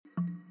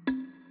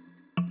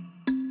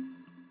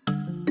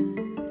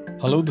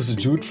Hello, this is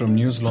Jude from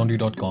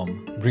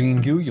newslaundry.com,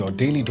 bringing you your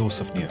daily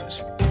dose of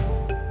news.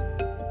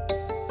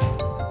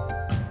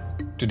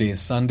 Today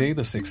is Sunday,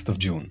 the 6th of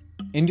June.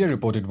 India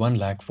reported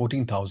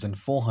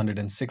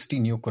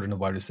 1,14,460 new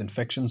coronavirus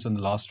infections in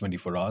the last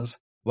 24 hours,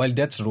 while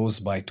deaths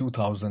rose by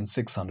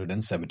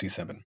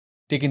 2,677,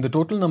 taking the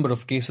total number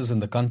of cases in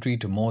the country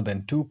to more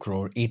than 2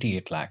 crore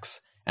 88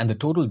 lakhs and the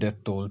total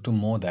death toll to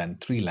more than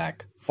 3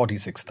 lakh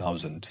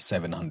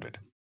 46,700.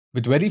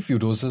 With very few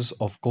doses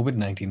of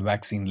COVID-19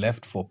 vaccine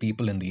left for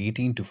people in the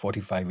 18 to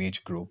 45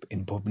 age group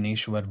in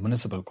Bhubaneswar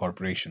Municipal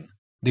Corporation,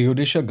 the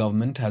Odisha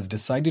government has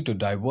decided to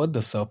divert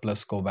the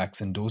surplus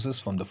Covaxin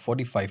doses from the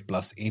 45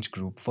 plus age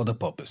group for the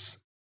purpose.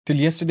 Till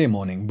yesterday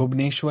morning,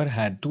 Bhubaneswar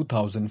had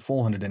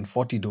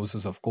 2,440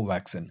 doses of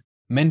Covaxin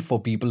meant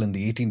for people in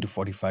the 18 to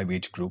 45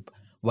 age group,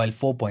 while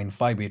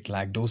 4.58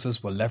 lakh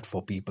doses were left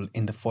for people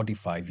in the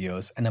 45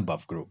 years and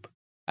above group.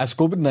 As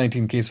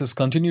COVID-19 cases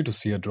continue to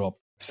see a drop,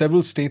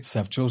 several states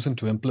have chosen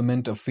to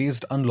implement a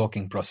phased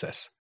unlocking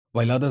process,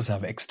 while others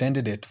have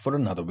extended it for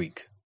another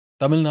week.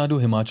 Tamil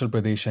Nadu, Himachal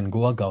Pradesh and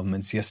Goa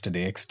governments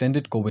yesterday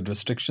extended COVID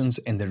restrictions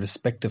in their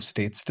respective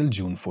states till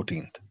June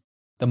 14th.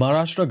 The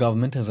Maharashtra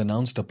government has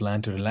announced a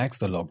plan to relax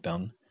the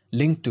lockdown,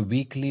 linked to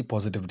weekly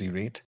positivity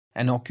rate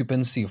and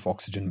occupancy of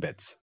oxygen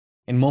beds.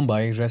 In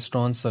Mumbai,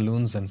 restaurants,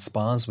 saloons and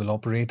spas will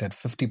operate at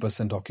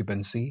 50%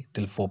 occupancy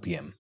till 4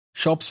 pm.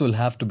 Shops will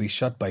have to be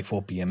shut by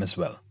 4 pm as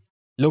well.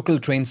 Local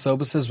train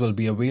services will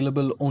be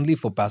available only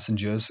for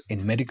passengers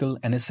in medical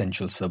and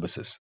essential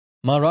services.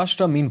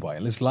 Maharashtra,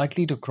 meanwhile, is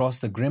likely to cross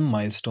the grim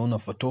milestone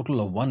of a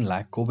total of 1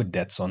 lakh COVID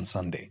deaths on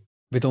Sunday,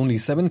 with only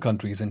 7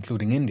 countries,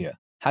 including India,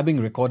 having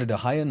recorded a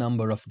higher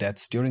number of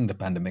deaths during the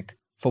pandemic.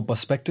 For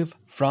perspective,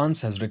 France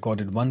has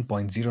recorded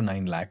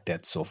 1.09 lakh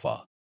deaths so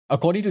far.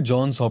 According to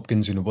Johns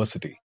Hopkins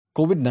University,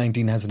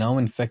 COVID-19 has now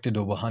infected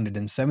over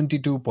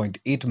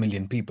 172.8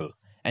 million people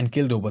and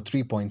killed over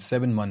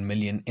 3.71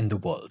 million in the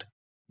world.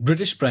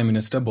 British Prime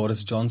Minister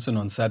Boris Johnson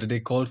on Saturday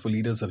called for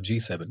leaders of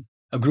G7,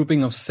 a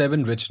grouping of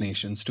 7 rich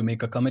nations, to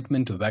make a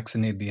commitment to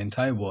vaccinate the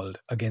entire world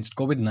against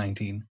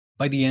COVID-19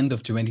 by the end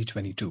of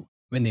 2022,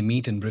 when they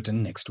meet in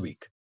Britain next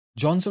week.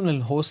 Johnson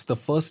will host the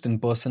first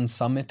in-person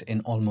summit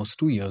in almost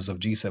 2 years of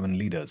G7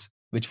 leaders,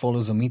 which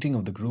follows a meeting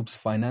of the group's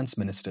finance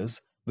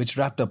ministers, which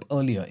wrapped up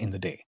earlier in the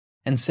day,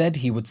 and said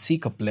he would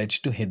seek a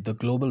pledge to hit the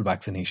global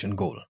vaccination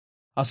goal.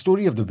 Our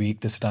story of the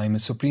week this time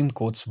is Supreme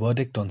Court's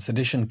verdict on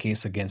sedition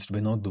case against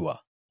Vinod Dua.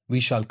 We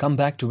shall come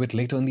back to it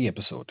later in the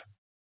episode.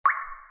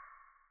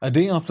 A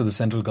day after the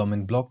central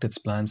government blocked its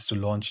plans to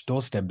launch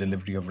doorstep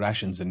delivery of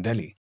rations in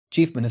Delhi,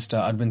 Chief Minister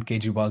Arvind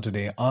Kejriwal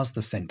today asked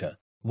the centre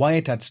why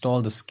it had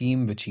stalled the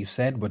scheme which he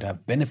said would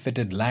have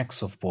benefited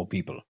lakhs of poor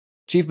people.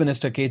 Chief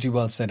Minister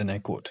Kejriwal said, and I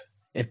quote,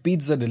 "If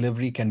pizza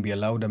delivery can be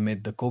allowed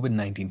amid the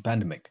COVID-19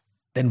 pandemic,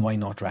 then why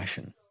not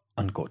ration?"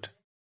 Unquote.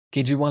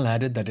 Kejriwal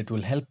added that it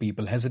will help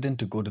people hesitant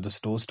to go to the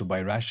stores to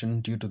buy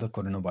ration due to the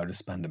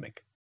coronavirus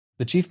pandemic.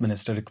 The Chief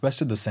Minister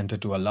requested the centre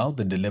to allow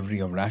the delivery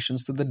of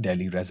rations to the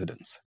Delhi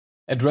residents.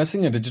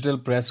 Addressing a digital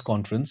press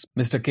conference,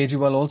 Mr.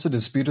 Kejriwal also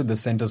disputed the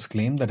centre's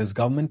claim that his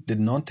government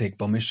did not take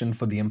permission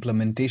for the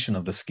implementation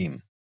of the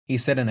scheme. He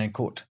said, and I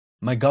quote,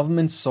 "My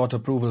government sought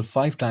approval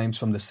 5 times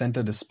from the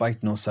centre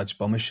despite no such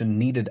permission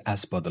needed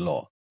as per the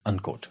law."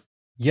 Unquote.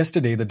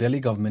 Yesterday, the Delhi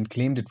government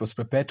claimed it was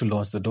prepared to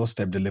launch the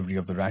doorstep delivery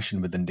of the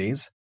ration within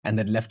days, and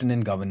that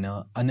Lieutenant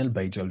Governor Anil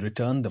Baijal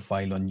returned the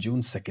file on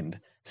June 2nd,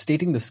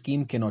 stating the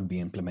scheme cannot be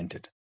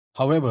implemented.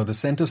 However, the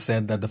centre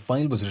said that the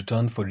file was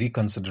returned for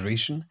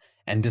reconsideration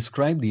and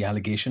described the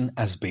allegation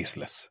as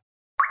baseless.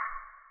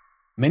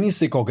 Many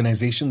Sikh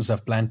organizations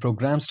have planned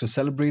programs to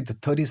celebrate the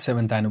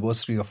 37th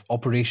anniversary of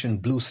Operation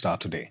Blue Star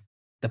today.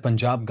 The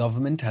Punjab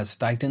government has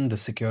tightened the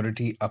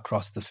security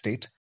across the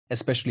state,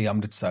 especially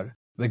Amritsar,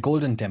 where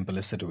Golden Temple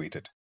is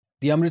situated.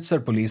 The Amritsar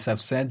police have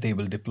said they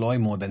will deploy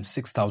more than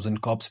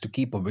 6,000 cops to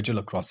keep a vigil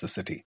across the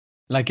city.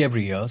 Like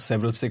every year,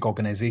 several Sikh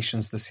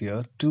organizations this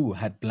year too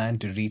had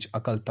planned to reach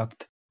Akal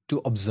Takht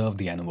to observe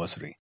the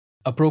anniversary.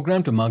 A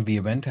program to mark the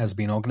event has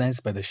been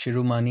organized by the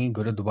Shiromani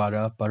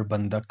Gurudwara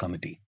Parbandhak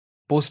Committee.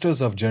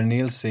 Posters of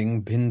Jarnail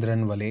Singh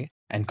Bhindranwale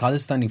and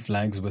Khalistani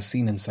flags were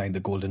seen inside the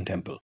Golden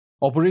Temple.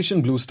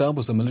 Operation Blue Star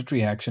was a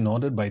military action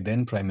ordered by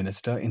then Prime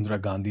Minister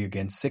Indira Gandhi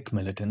against Sikh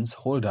militants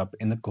holed up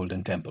in the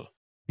Golden Temple.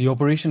 The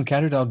operation,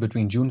 carried out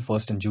between June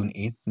 1st and June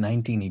 8,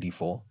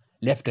 1984,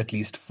 left at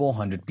least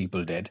 400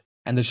 people dead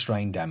and the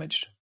shrine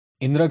damaged.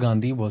 Indira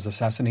Gandhi was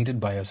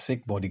assassinated by her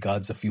Sikh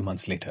bodyguards a few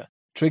months later,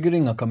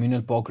 triggering a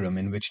communal pogrom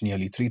in which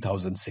nearly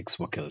 3,000 Sikhs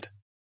were killed.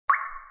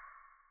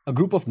 A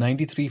group of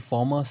 93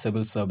 former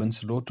civil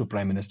servants wrote to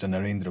Prime Minister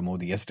Narendra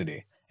Modi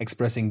yesterday,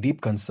 expressing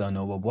deep concern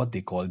over what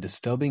they call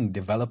disturbing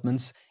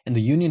developments in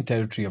the Union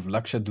Territory of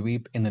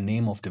Lakshadweep in the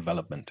name of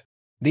development.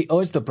 They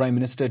urged the Prime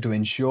Minister to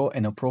ensure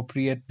an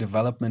appropriate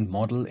development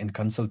model in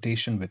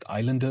consultation with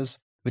islanders,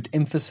 with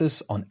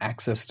emphasis on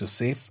access to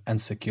safe and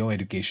secure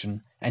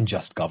education and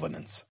just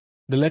governance.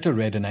 The letter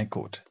read, and I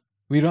quote,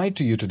 "We write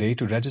to you today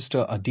to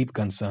register our deep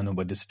concern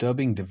over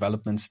disturbing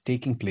developments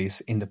taking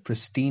place in the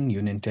pristine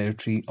Union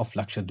Territory of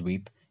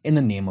Lakshadweep in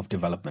the name of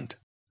development."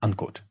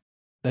 Unquote.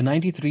 The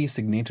 93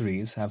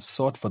 signatories have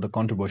sought for the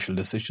controversial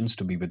decisions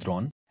to be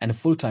withdrawn and a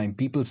full-time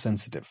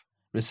people-sensitive,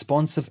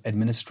 responsive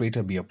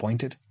administrator be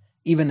appointed,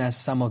 even as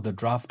some of the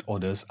draft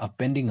orders are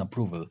pending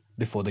approval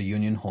before the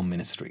Union Home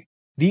Ministry.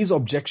 These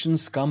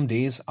objections come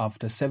days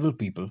after several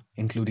people,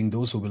 including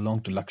those who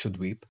belong to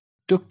Lakshadweep,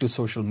 took to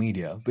social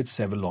media with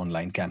several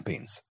online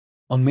campaigns.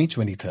 On May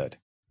 23rd,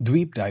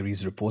 Dweep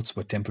Diaries reports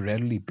were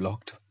temporarily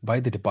blocked by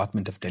the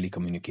Department of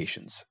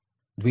Telecommunications.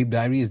 Dweep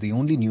Diary is the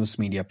only news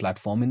media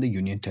platform in the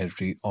Union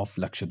Territory of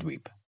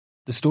Lakshadweep.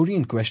 The story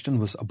in question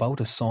was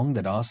about a song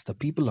that asked the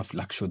people of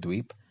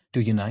Lakshadweep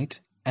to unite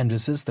and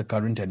resist the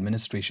current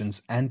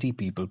administration's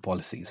anti-people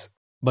policies.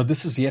 But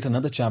this is yet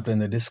another chapter in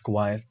the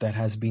disquiet that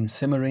has been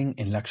simmering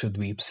in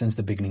Lakshadweep since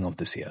the beginning of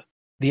this year.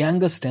 The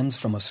anger stems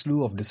from a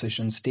slew of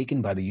decisions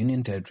taken by the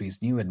Union Territory's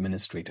new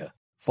administrator,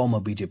 former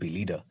BJP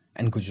leader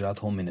and Gujarat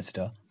Home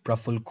Minister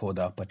Praful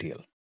Khoda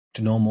Patel.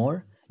 To know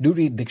more, do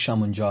read Diksha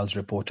Munjal's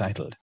report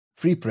titled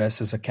Free Press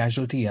is a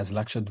Casualty as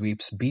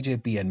Lakshadweep's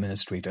BJP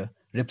administrator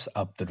rips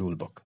up the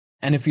rulebook.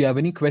 And if you have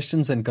any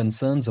questions and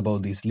concerns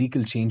about these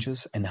legal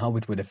changes and how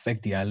it would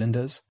affect the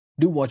islanders,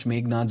 do watch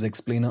Meghnad's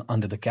explainer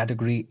under the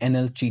category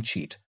NL Cheat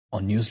Sheet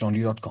on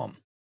newslaundry.com.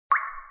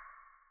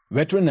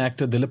 Veteran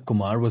actor Dilip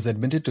Kumar was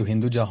admitted to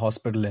Hinduja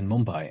Hospital in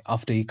Mumbai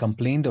after he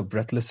complained of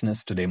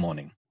breathlessness today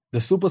morning. The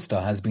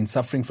superstar has been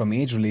suffering from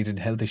age-related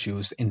health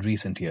issues in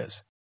recent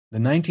years. The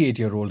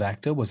 98-year-old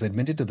actor was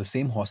admitted to the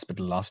same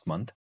hospital last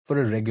month for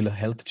a regular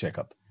health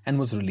checkup and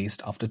was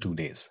released after 2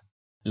 days.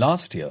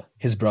 Last year,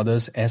 his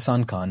brothers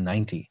Ehsan Khan,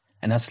 90,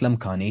 and Aslam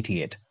Khan,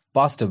 88,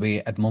 passed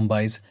away at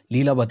Mumbai's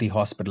Leelavati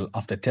Hospital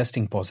after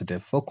testing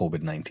positive for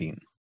COVID-19.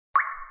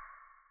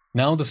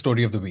 Now the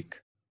story of the week.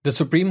 The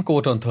Supreme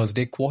Court on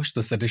Thursday quashed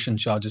the sedition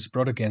charges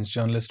brought against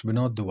journalist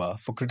Vinod Dua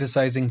for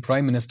criticizing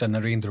Prime Minister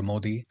Narendra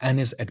Modi and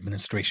his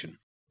administration.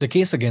 The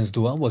case against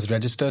Dua was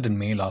registered in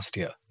May last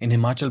year in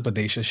Himachal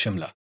Pradesh's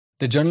Shimla.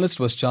 The journalist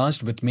was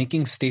charged with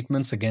making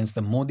statements against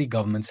the Modi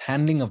government's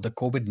handling of the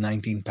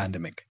COVID-19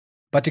 pandemic,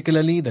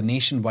 particularly the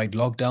nationwide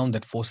lockdown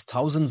that forced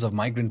thousands of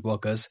migrant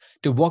workers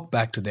to walk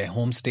back to their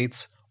home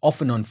states,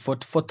 often on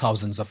foot for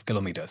thousands of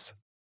kilometers.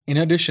 In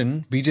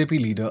addition, BJP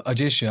leader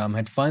Ajay Shyam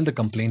had filed a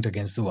complaint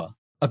against Dua,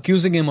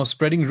 accusing him of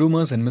spreading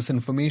rumors and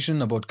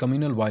misinformation about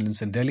communal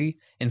violence in Delhi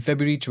in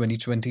February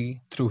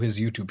 2020 through his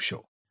YouTube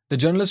show. The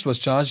journalist was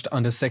charged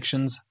under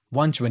sections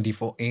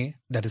 124A,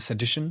 that is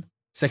sedition,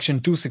 section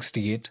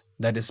 268,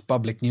 that is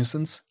public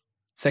nuisance,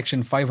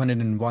 section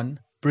 501,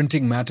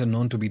 printing matter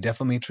known to be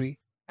defamatory,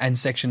 and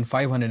section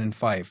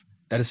 505,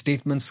 that is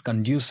statements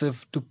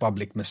conducive to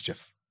public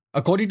mischief.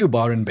 According to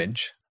Bar and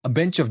Bench, a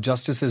bench of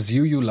Justices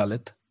U.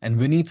 Lalit and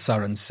Vineet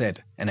Saran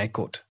said, and I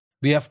quote,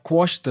 "We have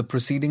quashed the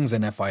proceedings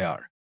and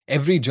FIR.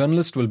 Every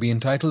journalist will be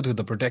entitled to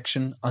the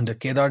protection under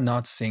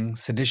Kedarnath Singh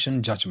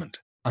sedition judgment,"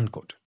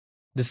 unquote.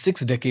 The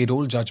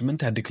 6-decade-old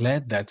judgment had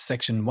declared that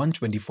Section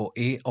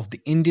 124A of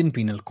the Indian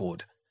Penal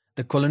Code,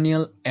 the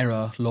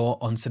colonial-era law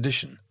on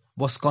sedition,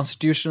 was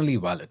constitutionally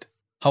valid.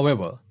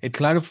 However, it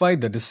clarified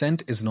that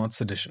dissent is not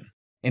sedition.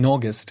 In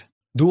August,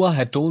 Dua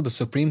had told the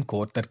Supreme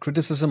Court that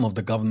criticism of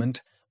the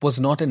government was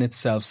not in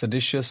itself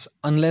seditious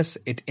unless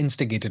it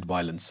instigated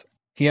violence.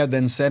 He had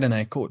then said, and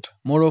I quote,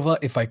 "Moreover,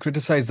 if I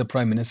criticize the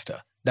Prime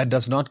Minister, that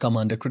does not come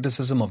under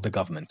criticism of the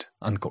government,"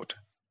 unquote.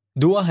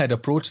 Dua had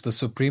approached the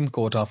Supreme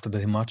Court after the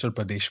Himachal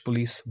Pradesh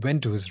police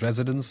went to his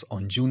residence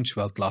on June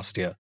 12 last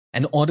year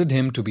and ordered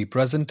him to be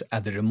present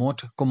at the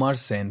remote Kumar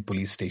Sen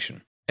police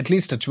station, at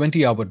least a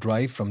 20-hour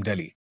drive from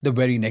Delhi, the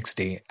very next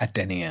day at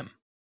 10 a.m.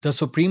 The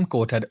Supreme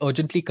Court had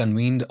urgently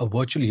convened a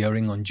virtual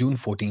hearing on June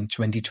 14,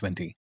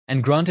 2020,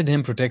 and granted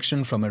him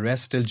protection from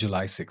arrest till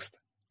July 6th.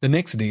 The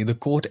next day, the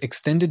court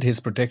extended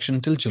his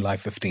protection till July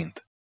 15th.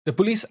 The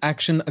police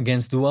action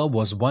against Dua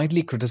was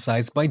widely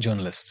criticized by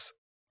journalists.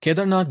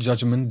 Kedarnath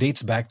judgment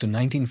dates back to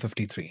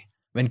 1953,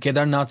 when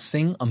Kedarnath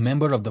Singh, a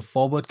member of the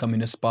Forward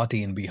Communist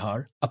Party in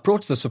Bihar,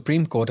 approached the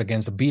Supreme Court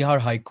against a Bihar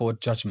High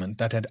Court judgment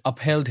that had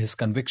upheld his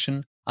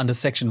conviction under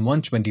Section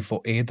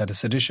 124A, that is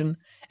sedition,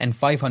 and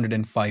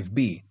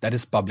 505B, that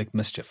is public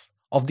mischief,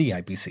 of the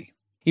IPC.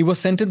 He was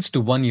sentenced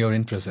to 1 year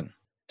in prison.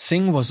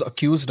 Singh was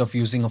accused of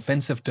using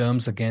offensive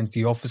terms against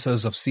the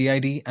officers of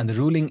CID and the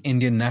ruling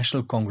Indian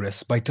National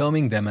Congress by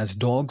terming them as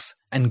dogs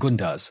and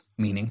gundas,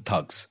 meaning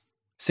thugs.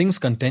 Singh's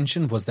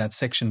contention was that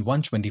Section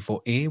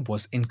 124A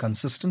was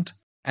inconsistent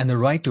and the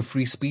right to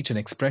free speech and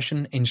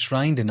expression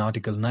enshrined in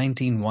Article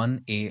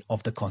 19(1)A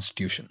of the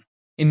Constitution.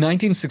 In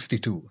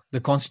 1962, the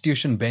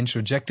Constitution Bench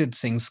rejected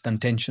Singh's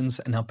contentions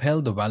and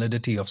upheld the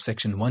validity of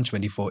Section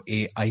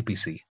 124A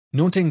IPC,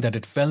 noting that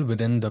it fell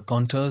within the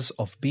contours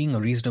of being a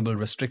reasonable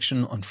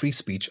restriction on free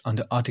speech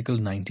under Article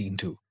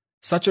 19(2).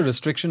 Such a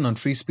restriction on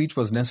free speech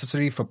was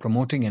necessary for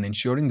promoting and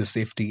ensuring the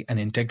safety and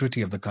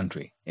integrity of the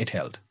country, it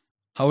held.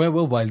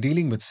 However, while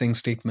dealing with Singh's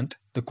statement,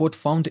 the court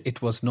found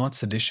it was not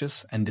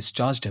seditious and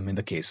discharged him in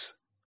the case.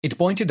 It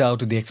pointed out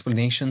the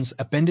explanations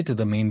appended to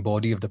the main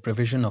body of the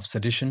provision of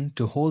sedition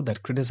to hold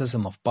that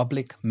criticism of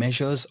public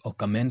measures or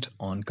comment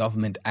on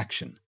government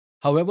action,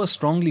 however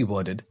strongly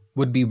worded,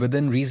 would be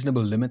within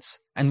reasonable limits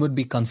and would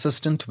be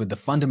consistent with the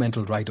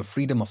fundamental right of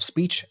freedom of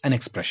speech and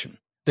expression.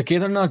 The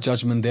Kedarnath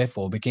judgment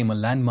therefore became a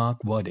landmark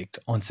verdict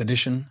on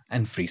sedition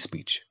and free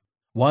speech.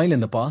 While in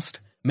the past,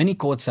 many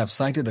courts have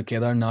cited the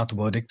Kedarnath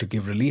verdict to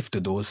give relief to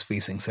those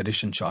facing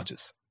sedition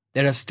charges,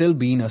 there has still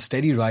been a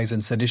steady rise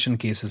in sedition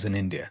cases in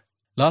India.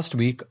 Last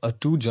week, a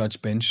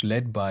two-judge bench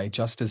led by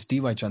Justice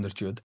D.Y.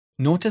 Chandrachud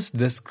noticed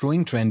this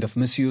growing trend of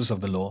misuse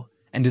of the law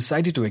and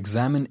decided to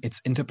examine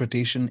its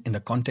interpretation in the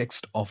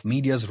context of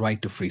media's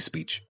right to free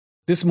speech.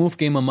 This move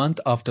came a month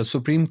after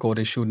Supreme Court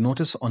issued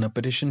notice on a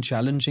petition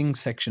challenging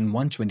Section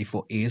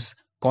 124A's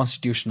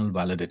constitutional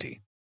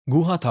validity.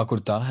 Guha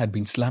Thakurta had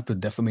been slapped with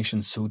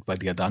defamation suit by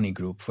the Adani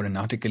Group for an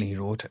article he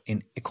wrote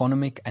in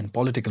Economic and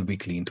Political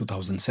Weekly in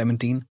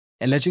 2017,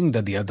 alleging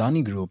that the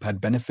Adani Group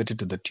had benefited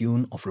to the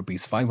tune of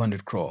Rs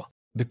 500 crore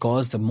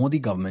because the Modi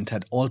government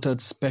had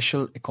altered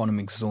special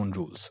economic zone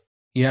rules.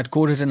 He had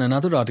co-written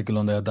another article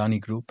on the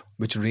Adani Group,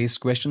 which raised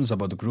questions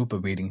about the group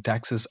evading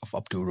taxes of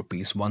up to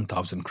Rs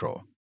 1,000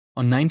 crore.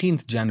 On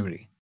 19th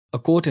January, a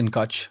court in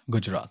Kutch,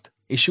 Gujarat,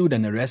 issued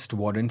an arrest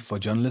warrant for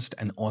journalist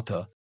and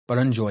author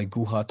Paranjoy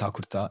Guha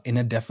Thakurta in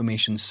a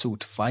defamation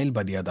suit filed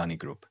by the Adani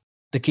Group.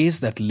 The case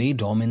that lay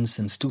dormant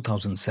since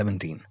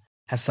 2017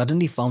 has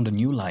suddenly found a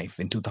new life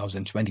in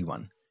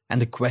 2021,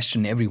 and the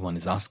question everyone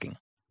is asking,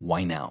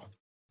 why now?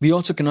 We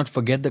also cannot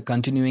forget the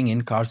continuing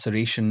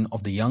incarceration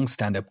of the young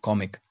stand-up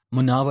comic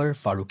Munawar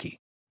Farooqui,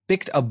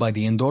 picked up by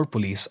the Indore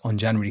police on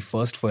January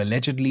 1st for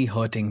allegedly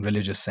hurting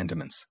religious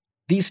sentiments.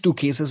 These two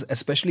cases,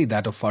 especially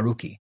that of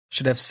Farooqui,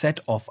 should have set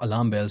off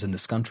alarm bells in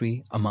this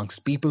country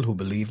amongst people who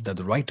believe that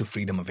the right to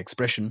freedom of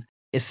expression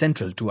is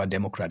central to our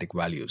democratic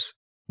values.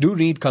 Do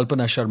read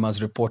Kalpana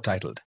Sharma's report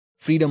titled,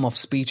 Freedom of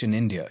Speech in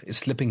India is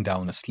Slipping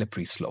Down a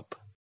Slippery Slope.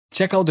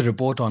 Check out the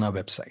report on our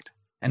website.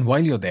 And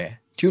while you're there,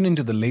 tune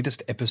into the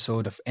latest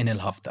episode of NL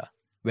Hafta,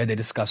 where they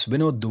discuss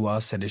Vinod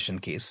Dua's sedition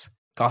case,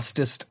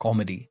 casteist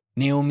comedy,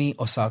 Naomi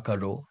Osaka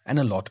Rowe, and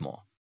a lot more.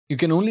 You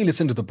can only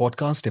listen to the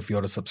podcast if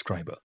you're a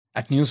subscriber.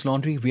 At News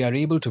Laundry, we are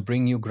able to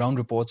bring you ground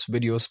reports,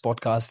 videos,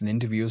 podcasts, and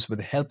interviews with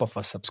the help of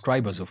our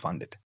subscribers who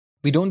fund it.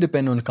 We don't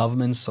depend on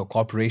governments or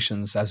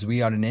corporations as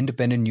we are an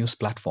independent news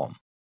platform.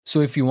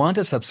 So if you aren't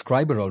a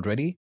subscriber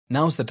already,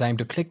 now's the time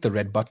to click the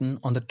red button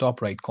on the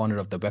top right corner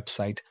of the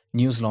website,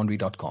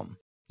 newslaundry.com.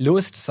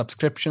 Lowest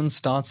subscription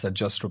starts at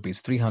just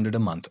Rs 300 a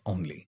month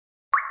only.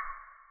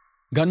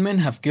 Gunmen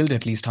have killed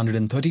at least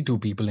 132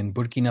 people in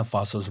Burkina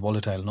Faso's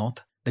volatile north,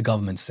 the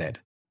government said,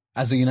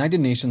 as the United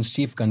Nations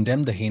chief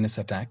condemned the heinous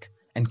attack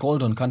and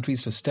called on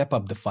countries to step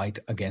up the fight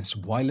against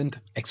violent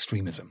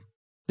extremism.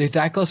 The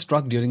attackers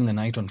struck during the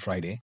night on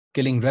Friday,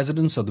 killing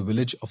residents of the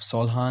village of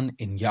Solhan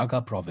in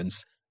Yaga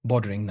province,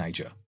 bordering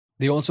Niger.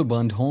 They also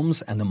burned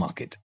homes and the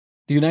market.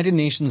 The United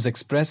Nations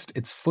expressed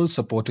its full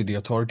support to the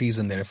authorities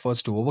in their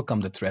efforts to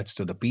overcome the threats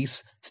to the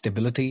peace,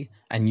 stability,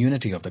 and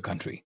unity of the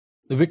country.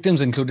 The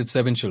victims included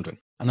 7 children.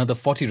 Another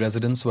 40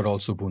 residents were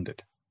also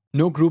wounded.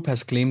 No group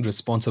has claimed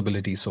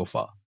responsibility so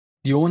far.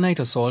 The overnight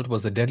assault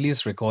was the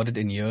deadliest recorded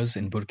in years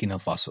in Burkina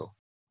Faso.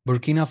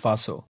 Burkina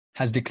Faso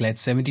has declared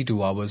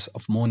 72 hours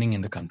of mourning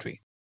in the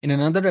country. In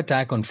another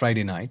attack on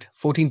Friday night,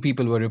 14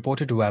 people were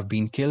reported to have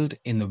been killed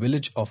in the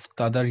village of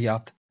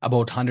Tadaryat,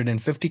 about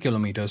 150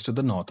 kilometers to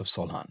the north of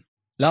Solhan.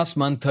 Last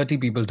month, 30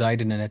 people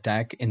died in an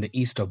attack in the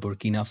east of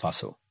Burkina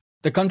Faso.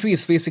 The country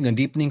is facing a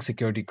deepening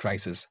security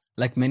crisis,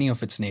 like many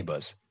of its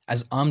neighbors,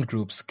 as armed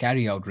groups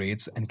carry out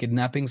raids and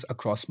kidnappings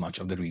across much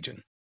of the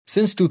region.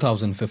 Since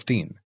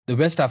 2015, the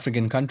West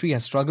African country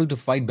has struggled to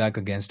fight back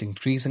against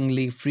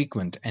increasingly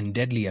frequent and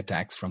deadly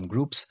attacks from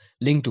groups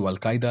linked to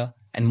Al-Qaeda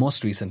and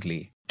most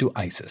recently to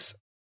ISIS.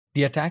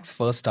 The attacks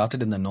first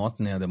started in the north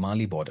near the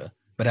Mali border,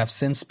 but have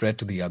since spread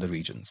to the other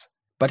regions,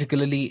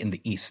 particularly in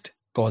the east,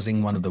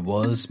 causing one of the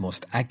world's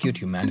most acute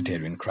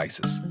humanitarian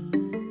crises.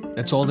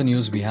 That's all the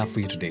news we have for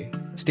you today.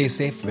 Stay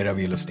safe wherever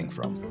you're listening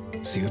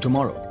from. See you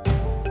tomorrow.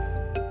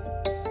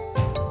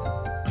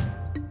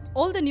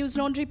 All the News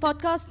Laundry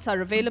podcasts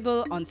are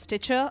available on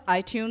Stitcher,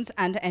 iTunes,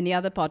 and any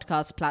other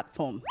podcast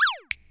platform.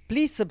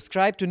 Please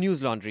subscribe to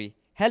News Laundry.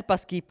 Help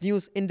us keep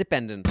news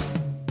independent.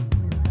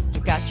 To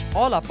catch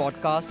all our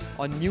podcasts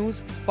on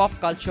news, pop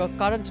culture,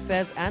 current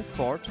affairs, and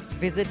sport,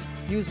 visit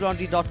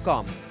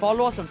newslaundry.com.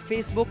 Follow us on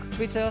Facebook,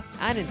 Twitter,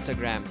 and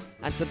Instagram,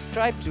 and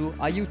subscribe to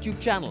our YouTube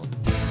channel.